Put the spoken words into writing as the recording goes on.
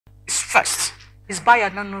First, is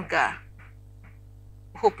Bayananuga,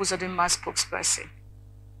 Hope Uzordinma's spokesperson.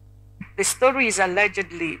 The story is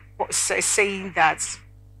allegedly saying that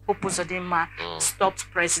Hope Uzordinma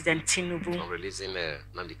stopped President Tinubu from releasing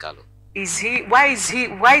Nnamdi Kanu. Why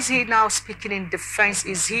is he now speaking in defense?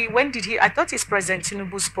 I thought he's President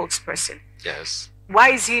Tinubu's spokesperson. Yes. Why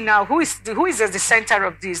is he now? Who is at the center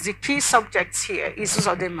of this? The key subject here is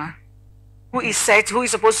Uzordinma, who is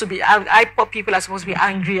supposed to be, people are supposed to be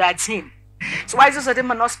angry at him. So why is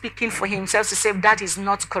Uzordinma not speaking for himself to say that is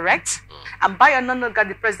not correct? And by Ononoga,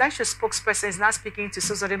 the presidential spokesperson is now speaking to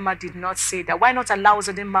Uzordinma did not say that. Why not allow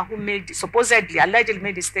Uzordinma, who supposedly, allegedly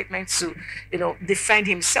made the statement to, defend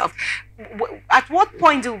himself? At what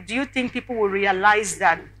point do you think people will realize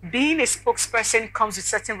that being a spokesperson comes with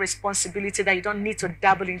certain responsibility that you don't need to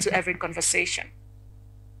dabble into every conversation?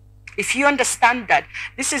 If you understand that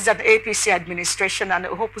this is an APC administration and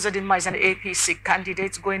Hope Uzordinma is an APC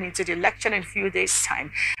candidate going into the election in a few days' time,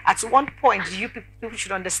 at one point, you people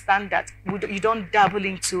should understand that you don't dabble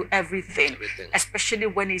into everything, especially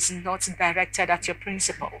when it's not directed at your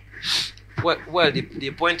principal. Well,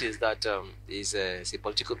 the point is that it's a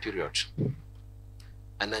political period,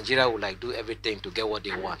 and Nigeria will do everything to get what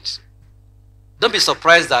they want. Don't be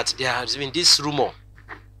surprised that there has been this rumor.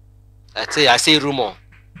 I say rumor.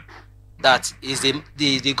 That is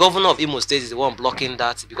the governor of Imo State is the one blocking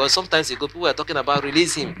that, because sometimes people were talking about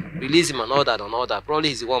release him and all that. Probably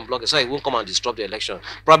he's the one blocking, so he won't come and disrupt the election.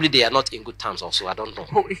 Probably they are not in good terms also. I don't know.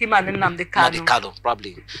 Him and Nnamdi Kanu,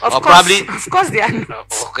 probably. Of course they are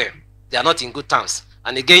not. Okay, they are not in good terms.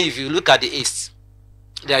 And again, if you look at the East,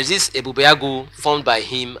 there is this Ebubeagu formed by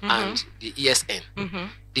him and the ESN.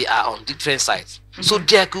 They are on different sides, so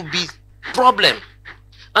there could be problem,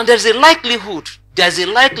 and there's a likelihood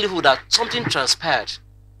that something transpired.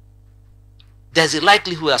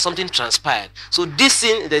 So this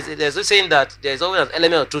thing, there's a saying that there's always an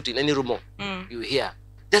element of truth in any rumor you hear.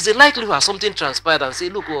 There's a likelihood that something transpired and say,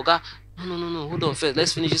 look, Oga, no, hold on first.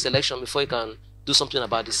 Let's finish this election before you can do something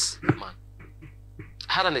about this man.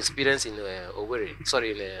 I had an experience in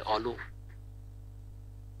Olu,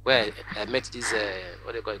 where I met this,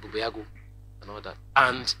 what they call it, Bubeagu and all that.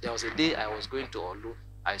 And there was a day I was going to Olu.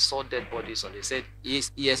 I saw dead bodies, and they said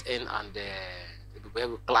ESN and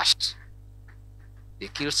the clashed. They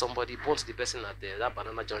killed somebody, burnt the person at that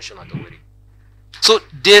banana junction at Owerri. So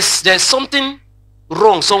there's something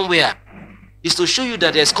wrong somewhere. It's to show you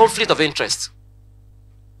that there's conflict of interest.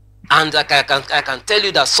 And I can tell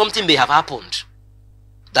you that something may have happened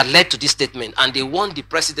that led to this statement, and they want the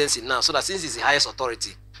presidency now, so that since it's the highest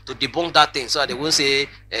authority, to debunk that thing, so that they won't say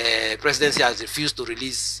presidency has refused to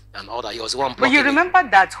release and all that. He was the one blocking. But you remember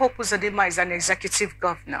that Hope Uzordinma is an executive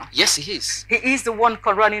governor. Yes, he is. He is the one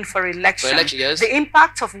running for election. Yes. The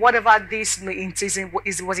impact of whatever this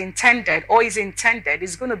was intended or is intended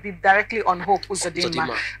is going to be directly on Hope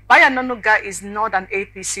Uzordinma. Bayananuga is not an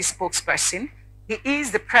APC spokesperson. He is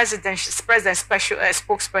the president's special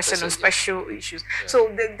spokesperson on special issues. Yeah.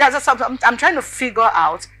 So that's something I'm trying to figure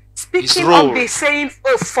out. Speaking of the saying,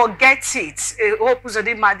 oh, forget it, Hope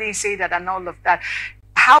Uzordinma didn't say that and all of that.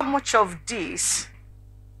 How much of this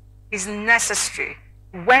is necessary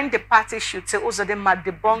when the party should say, Uzordinma,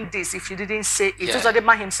 debunk this if you didn't say it? Yeah.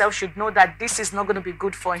 Uzordinma himself should know that this is not going to be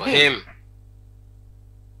good for him.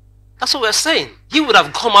 That's what we're saying. He would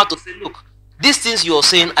have come out to say, look, these things you're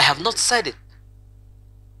saying, I have not said it.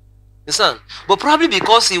 Understand? But probably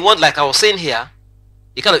because he wants, like I was saying here,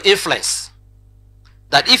 he kind of influence.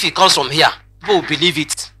 That if he comes from here, people will believe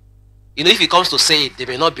it. If he comes to say it, they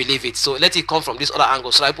may not believe it. So let it come from this other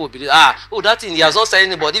angle, so that people will believe, that thing, he has not said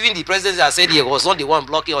anything, but even the president has said he was not the one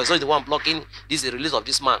blocking, or he's not the one blocking the release of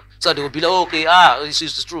this man. So they will be like, okay,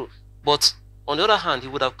 it's true. But on the other hand, he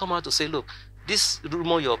would have come out to say, look, this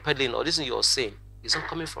rumor you're peddling, or this thing you're saying, is not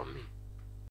coming from me.